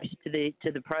 new race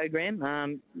to the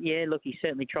program. He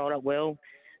certainly trialled up well.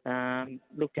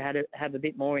 Looked to have a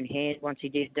bit more in hand once he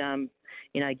did,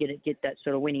 get that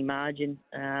sort of winning margin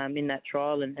in that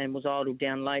trial and was idled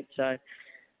down late. So,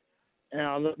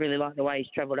 I really like the way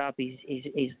he's travelled up.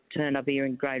 He's turned up here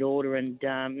in great order, and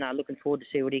looking forward to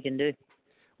see what he can do.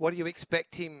 What do you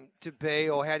expect him to be,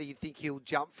 or how do you think he'll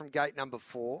jump from gate number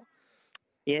 4?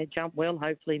 Yeah, jump well,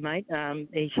 hopefully, mate.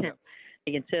 He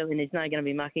can certainly. There's no going to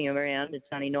be mucking him around. It's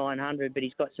only 900, but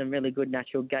he's got some really good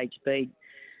natural gate speed.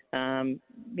 I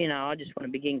just want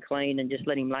to begin clean and just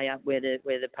let him lay up where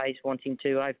the pace wants him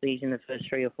to. Hopefully, he's in the first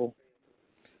 3 or 4.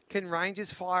 Can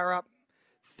Rangers fire up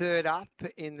third up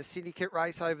in the syndicate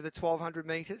race over the 1,200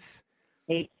 metres?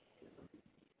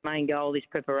 Main goal this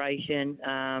preparation.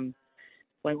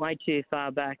 Went way too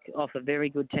far back off a very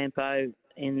good tempo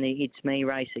in the It's Me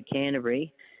race at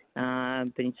Canterbury.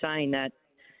 But in saying that,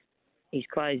 his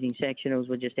closing sectionals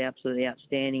were just absolutely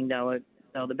outstanding. They were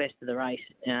the best of the race.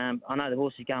 I know the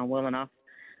horse is going well enough.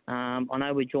 I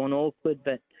know we're drawn awkward,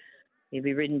 but he'll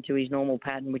be ridden to his normal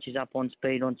pattern, which is up on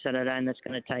speed on Saturday, and that's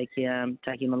going to take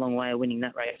him a long way of winning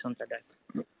that race on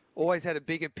Saturday. Always had a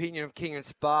big opinion of King of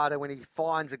Sparta. When he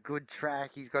finds a good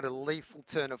track, he's got a lethal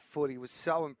turn of foot. He was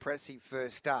so impressive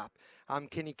first up.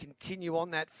 Can he continue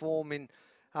on that form in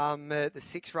the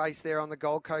 6th race there on the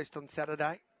Gold Coast on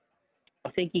Saturday? I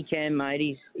think he can,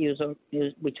 mate.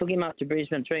 We took him up to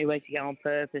Brisbane 3 weeks ago on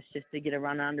purpose just to get a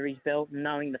run under his belt, and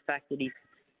knowing the fact that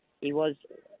he was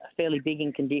fairly big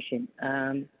in condition.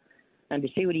 And to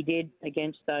see what he did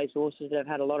against those horses that have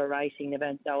had a lot of racing,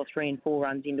 they were 3 and 4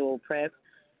 runs into all prep.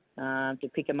 To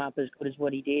pick him up as good as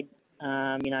what he did,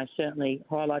 certainly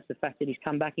highlights the fact that he's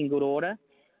come back in good order.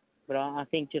 But I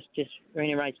think just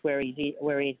reiterates where he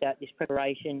is at this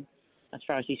preparation. As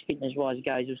far as his fitness-wise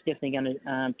goes, it was definitely going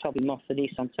to top him off for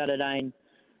this on Saturday. And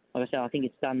like I said, I think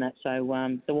it's done that.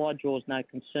 So the wide draw is no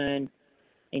concern.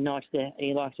 He likes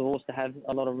a horse to have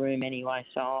a lot of room anyway.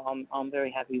 So I'm very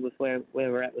happy with where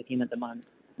we're at with him at the moment.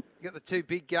 You got the 2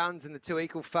 big guns and the 2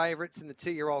 equal favourites in the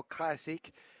 2-year-old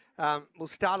Classic. We'll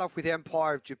start off with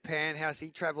Empire of Japan. How's he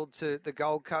travelled to the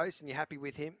Gold Coast, and you happy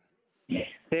with him?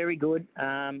 Very good.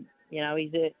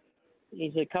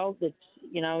 He's a colt that's,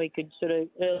 he could sort of,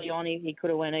 early on, he could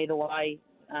have went either way.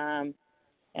 And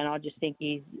I just think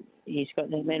he's got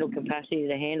the mental capacity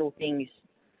to handle things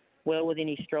well within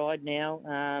his stride now.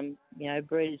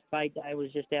 Breeders' Plate Day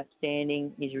was just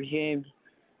outstanding. He's resumed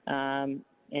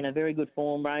in a very good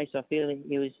form race. I feel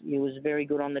he was very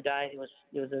good on the day.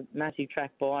 There was a massive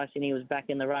track bias, and he was back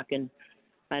in the ruck and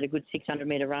made a good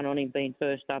 600-metre run on him being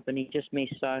first up, and he just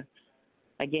missed. So,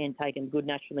 again, taking good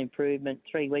natural improvement.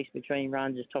 3 weeks between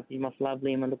runs has topped him off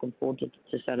lovely, and we're looking forward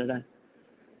to Saturday.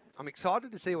 I'm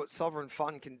excited to see what Sovereign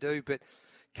Fun can do, but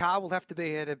Carr will have to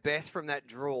be at her best from that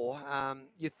draw.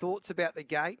 Your thoughts about the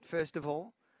gate, first of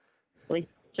all? Well, he's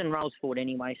in rolls forward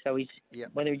anyway, so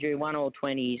whether he drew 1 or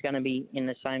 20, he's going to be in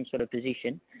the same sort of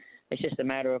position. It's just a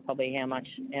matter of probably how much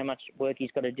work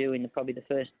he's got to do in the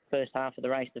first half of the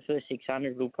race. The first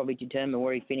 600 will probably determine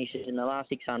where he finishes in the last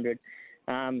 600.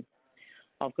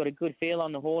 I've got a good feel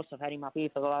on the horse. I've had him up here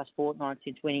for the last fortnight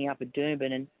since winning up at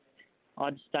Doomben, and I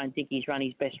just don't think he's run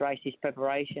his best race this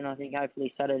preparation. I think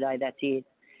hopefully Saturday that's it.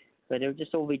 But it'll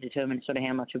just all be determined sort of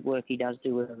how much of work he does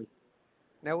do early.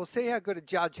 Now, we'll see how good a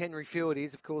judge Henry Field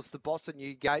is. Of course, the boss of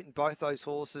Newgate, and both those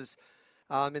horses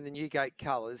in the Newgate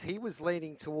colours. He was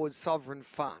leaning towards Sovereign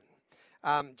Fun.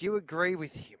 Do you agree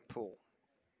with him, Paul?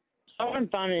 Sovereign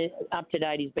Fun, up to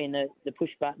date, has been the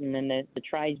push button and the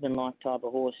tradesman-like type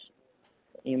of horse,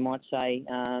 you might say,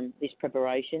 this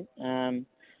preparation.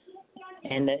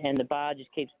 And the bar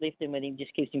just keeps lifting with him,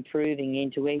 just keeps improving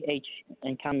into each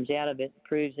and comes out of it,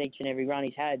 proves each and every run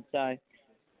he's had. So,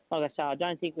 like I say, I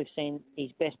don't think we've seen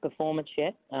his best performance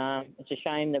yet. It's a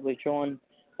shame that we've drawn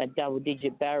that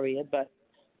double-digit barrier, but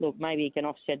look, maybe he can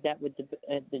offset that with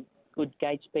the good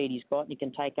gate speed he's got, and he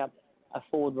can take up a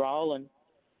forward role. And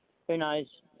who knows?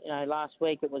 Last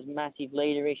week it was massive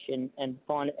leaderish and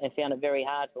found it very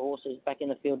hard for horses back in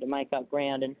the field to make up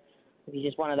ground. And he's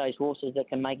just one of those horses that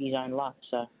can make his own luck.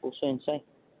 So we'll soon see.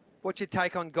 What's your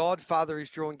take on Godfather, who's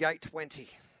drawn gate 20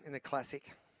 in the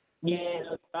Classic? Yeah,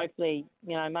 hopefully,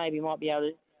 maybe he might be able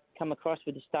to come across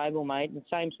with the stablemate and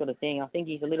same sort of thing. I think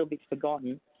he's a little bit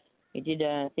forgotten. He did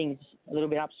things a little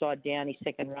bit upside down his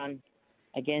second run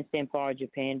against Empire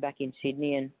Japan back in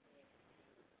Sydney, and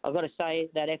I've got to say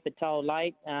that effort told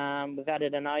late. We've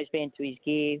added a noseband to his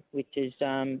gear, which is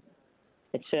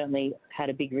it certainly had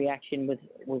a big reaction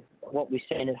with what we've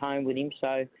seen at home with him.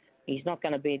 So he's not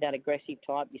going to be that aggressive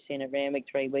type you seen at Randwick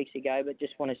 3 weeks ago, but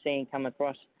just want to see him come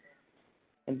across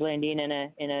and blend in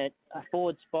a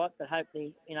forward spot. But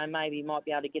hopefully, maybe he might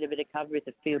be able to get a bit of cover if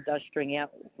the field does string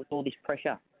out with all this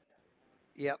pressure.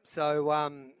 Yep. So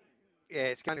Yeah,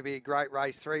 it's going to be a great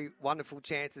race. 3 wonderful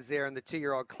chances there in the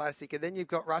 2-year-old Classic. And then you've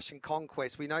got Russian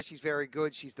Conquest. We know she's very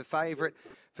good. She's the favourite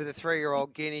for the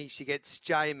 3-year-old Guinea. She gets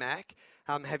J-Mac.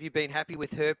 Have you been happy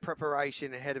with her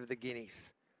preparation ahead of the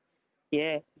Guineas?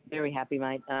 Yeah, very happy,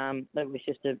 mate. That was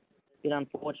just a bit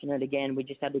unfortunate again. We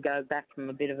just had to go back from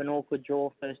a bit of an awkward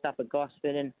draw first up at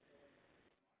Gosford, and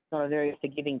it's not a very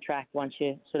forgiving track once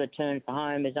you sort of turn for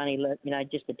home. There's only,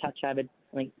 just a touch over,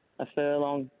 I think, a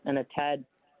furlong and a tad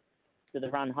to the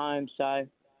run home. So,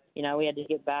 we had to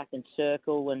get back and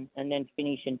circle and then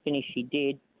finish, and finish she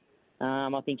did.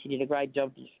 I think she did a great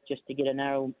job just to get a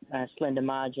narrow, slender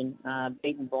margin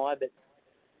beaten by, but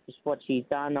just what she's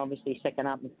done, obviously second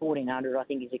up in 1400, I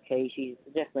think is a key. She's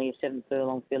definitely a 7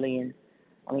 furlong filly, and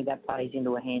I think that plays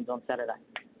into her hands on Saturday.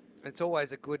 It's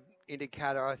always a good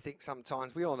indicator, I think,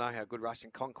 sometimes. We all know how good Russian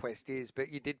Conquest is, but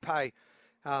you did pay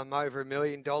over $1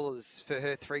 million for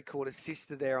her 3/4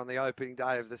 sister there on the opening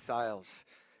day of the sales.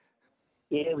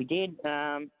 Yeah, we did.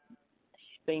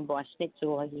 She's been by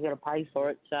Schnitzel. I think you've got to pay for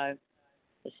it. So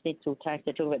the Schnitzel tax,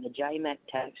 they talk about the J-Mac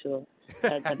tax or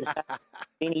the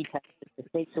mini tax, the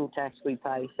Schnitzel tax we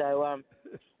pay. So,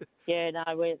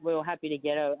 we were happy to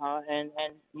get her and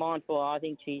mindful. I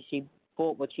think she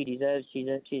bought what she deserves. She's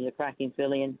a cracking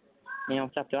filly, and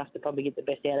it's up to us to probably get the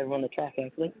best out of her on the track,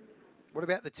 hopefully. What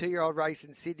about the 2-year-old race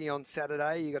in Sydney on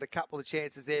Saturday? You got a couple of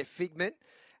chances there. Figment,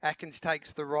 Atkins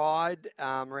takes the ride,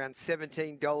 around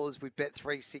 $17 with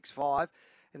Bet365.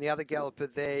 And the other galloper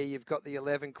there, you've got the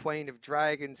 11 Queen of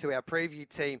Dragons, who our preview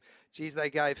team, geez, they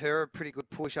gave her a pretty good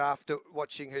push after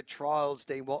watching her trials,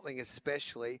 Dean Watling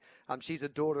especially. She's a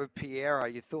daughter of Piero.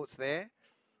 Your thoughts there?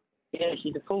 Yeah,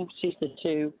 she's a full sister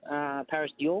to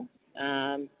Paris Dior.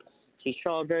 She's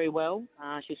trialled very well.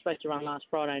 She was supposed to run last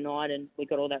Friday night, and we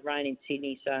got all that rain in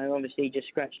Sydney, so obviously just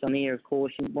scratched on the ear of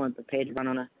caution. Weren't prepared to run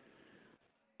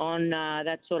on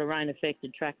that sort of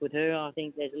rain-affected track with her. I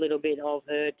think there's a little bit of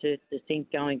her to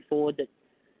think going forward that,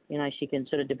 she can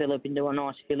sort of develop into a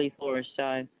nice filly for us.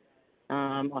 So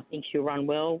I think she'll run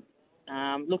well.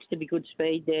 Looks to be good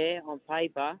speed there on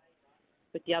paper.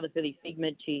 But the other filly,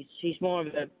 Figment, she's more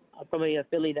of probably a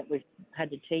filly that we've had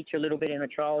to teach her a little bit in the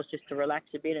trials just to relax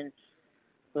a bit, and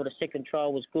thought the second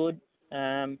trial was good.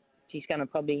 She's going to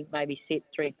probably maybe sit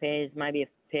 3 pairs, maybe a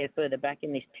pair further back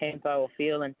in this tempo or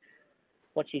feel, and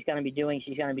what she's going to be doing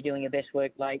her best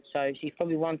work late. So she's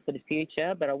probably one for the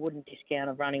future, but I wouldn't discount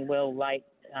her running well late,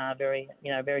 very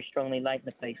strongly late in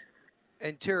the piece.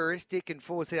 And Touristic and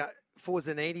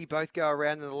Forzanini both go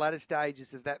around in the latter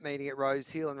stages of that meeting at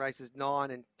Rose Hill in races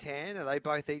 9 and 10. Are they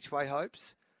both each way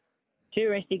hopes?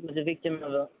 Touristic was a victim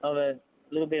of a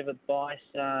little bit of a bias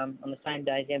on the same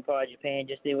day as Empire Japan.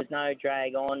 Just there was no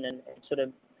drag on, and sort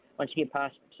of once you get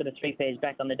past sort of 3 pairs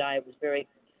back on the day, it was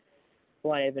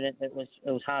quite evident that it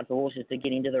was hard for horses to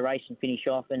get into the race and finish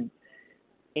off. And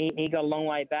he got a long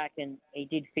way back, and he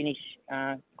did finish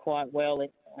quite well,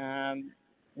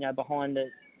 behind the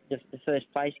first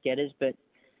place getters. But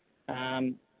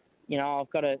I've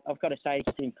got to say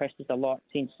he's impressed us a lot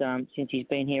since he's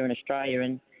been here in Australia,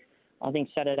 and I think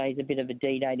Saturday's a bit of a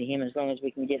D-day to him. As long as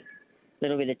we can get a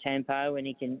little bit of tempo and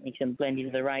he can blend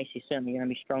into the race, he's certainly going to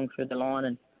be strong through the line.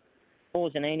 And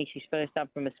Forzanini, she's first up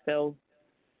from a spell.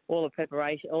 All her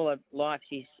preparation, all her life,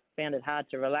 she's found it hard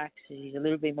to relax. She's a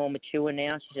little bit more mature now.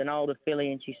 She's an older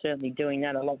filly, and she's certainly doing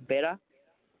that a lot better.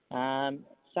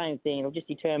 Same thing. It'll just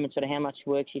determine sort of how much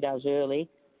work she does early.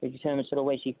 It'll determine sort of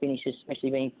where she finishes,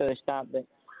 especially being first up. But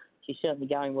she's certainly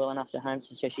going well enough to home,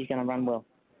 so she's going to run well.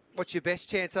 What's your best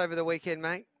chance over the weekend,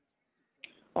 mate?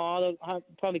 I'll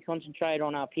probably concentrate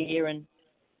on up here, and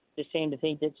just seem to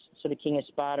think that sort of King of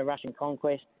Sparta, Russian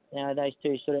Conquest, those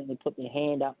two certainly put their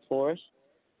hand up for us.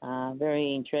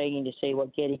 Very intriguing to see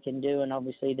what Getty can do, and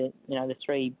obviously the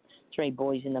three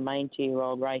boys in the main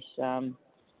 2-year-old race,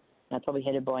 probably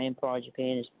headed by Empire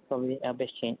Japan, is probably our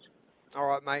best chance. All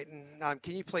right, mate. And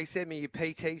can you please send me your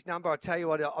PT's number? I tell you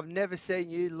what, I've never seen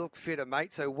you look fitter,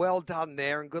 mate. So well done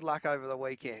there, and good luck over the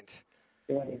weekend.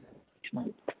 Thanks,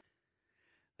 mate.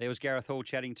 There was Gareth Hall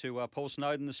chatting to Paul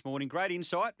Snowden this morning. Great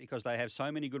insight, because they have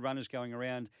so many good runners going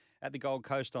around at the Gold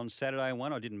Coast on Saturday. And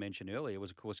one I didn't mention earlier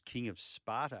was, of course, King of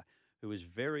Sparta, who was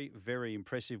very, very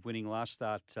impressive, winning last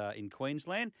start in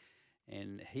Queensland.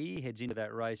 And he heads into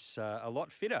that race a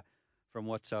lot fitter from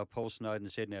what Paul Snowden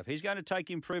said. Now, if he's going to take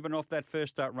improvement off that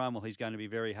first start run, well, he's going to be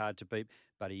very hard to beat,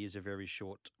 but he is a very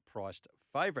short-priced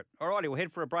favourite. All righty, we'll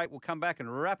head for a break. We'll come back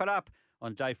and wrap it up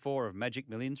on Day 4 of Magic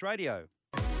Millions Radio.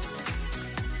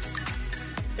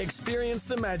 Experience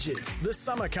the magic, the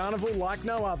summer carnival like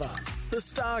no other. The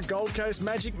Star Gold Coast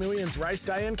Magic Millions Race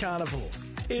Day and Carnival.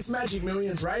 It's Magic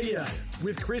Millions Radio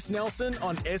with Chris Nelson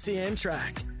on SEN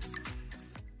Track.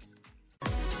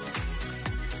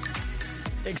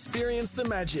 Experience the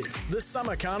magic, the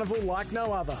summer carnival like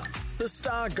no other. The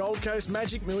Star Gold Coast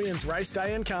Magic Millions Race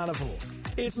Day and Carnival.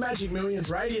 It's Magic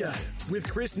Millions Radio with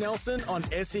Chris Nelson on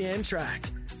SEN Track.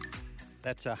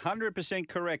 That's 100%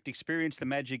 correct. Experience the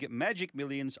magic at Magic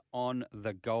Millions on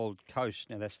the Gold Coast.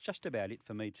 Now, that's just about it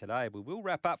for me today. We will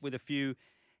wrap up with a few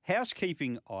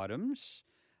housekeeping items.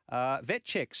 Vet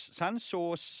checks,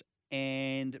 Sunsource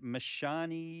and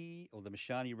Mashani, or the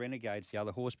Mashani Renegade's the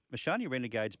other horse. Mashani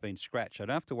Renegade's been scratched. I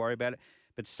don't have to worry about it.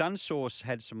 But Sunsource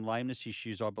had some lameness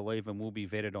issues, I believe, and will be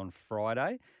vetted on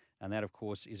Friday. And that, of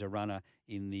course, is a runner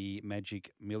in the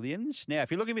Magic Millions. Now,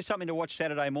 if you're looking for something to watch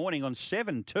Saturday morning on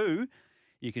 7-2,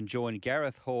 you can join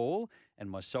Gareth Hall and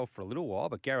myself for a little while,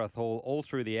 but Gareth Hall all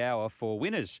through the hour for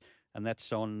winners. And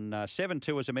that's on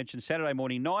 7-2, as I mentioned, Saturday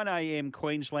morning, 9 a.m.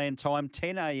 Queensland time,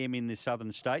 10 a.m. in the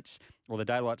southern states, or the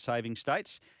daylight saving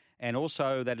states. And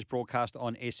also that is broadcast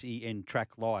on SEN Track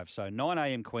Live. So 9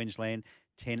 a.m. Queensland,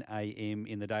 10 a.m.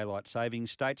 in the daylight saving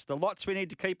states. The lots we need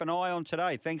to keep an eye on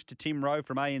today, thanks to Tim Rowe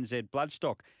from ANZ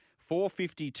Bloodstock.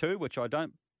 452, which I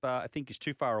don't think is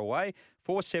too far away,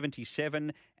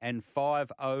 477 and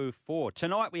 504.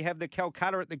 Tonight we have the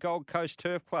Calcutta at the Gold Coast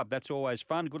Turf Club. That's always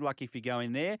fun. Good luck if you're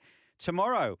going there.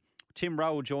 Tomorrow, Tim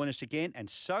Rowe will join us again, and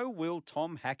so will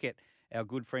Tom Hackett, our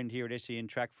good friend here at SEN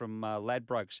Track from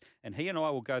Ladbrokes. And he and I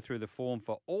will go through the form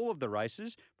for all of the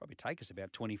races. Probably take us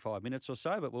about 25 minutes or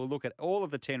so, but we'll look at all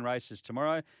of the 10 races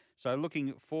tomorrow. So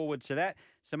looking forward to that.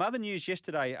 Some other news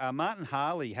yesterday. Martin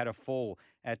Harley had a fall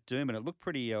at Doomben. It looked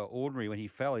pretty ordinary when he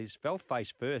fell. He fell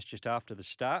face first just after the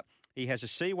start. He has a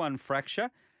C1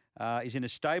 fracture. He's in a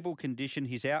stable condition.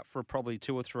 He's out for probably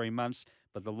 2 or 3 months,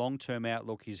 but the long-term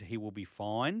outlook is he will be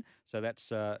fine. So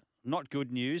that's not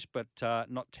good news, but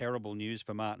not terrible news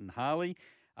for Martin Harley.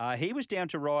 He was down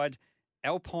to ride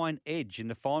Alpine Edge in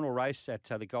the final race at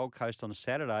the Gold Coast on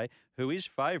Saturday, who is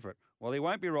favourite. Well, he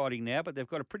won't be riding now, but they've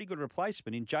got a pretty good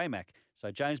replacement in J-Mac. So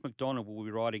James McDonald will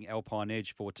be riding Alpine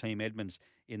Edge for Team Edmonds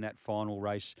in that final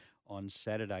race on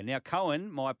Saturday. Now,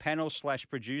 Cohen, my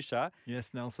panel/producer,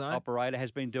 yes, Nelson, operator,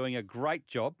 has been doing a great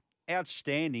job.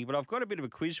 Outstanding, but I've got a bit of a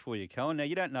quiz for you, Cohen. Now,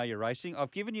 you don't know your racing.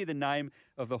 I've given you the name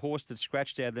of the horse that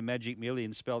scratched out the Magic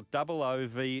Millions, spelled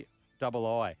OOVII.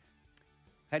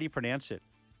 How do you pronounce it?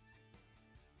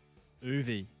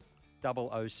 Uvi.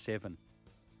 007.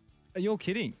 You're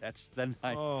kidding. That's the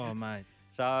name. Oh, mate.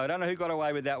 So I don't know who got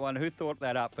away with that one, who thought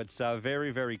that up, but it's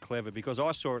very, very clever because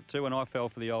I saw it too and I fell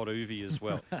for the old Uvi as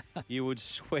well. You would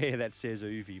swear that says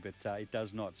Uvi, but it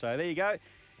does not. So there you go.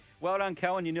 Well done,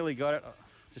 Cohen. You nearly got it.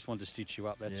 Just wanted to stitch you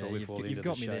up, that's all, before the end of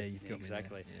the show. You've got me there. You've got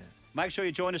exactly. me there. Yeah. Make sure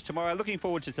you join us tomorrow. Looking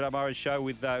forward to tomorrow's show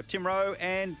with Tim Rowe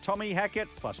and Tommy Hackett,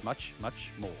 plus much,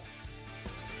 much more.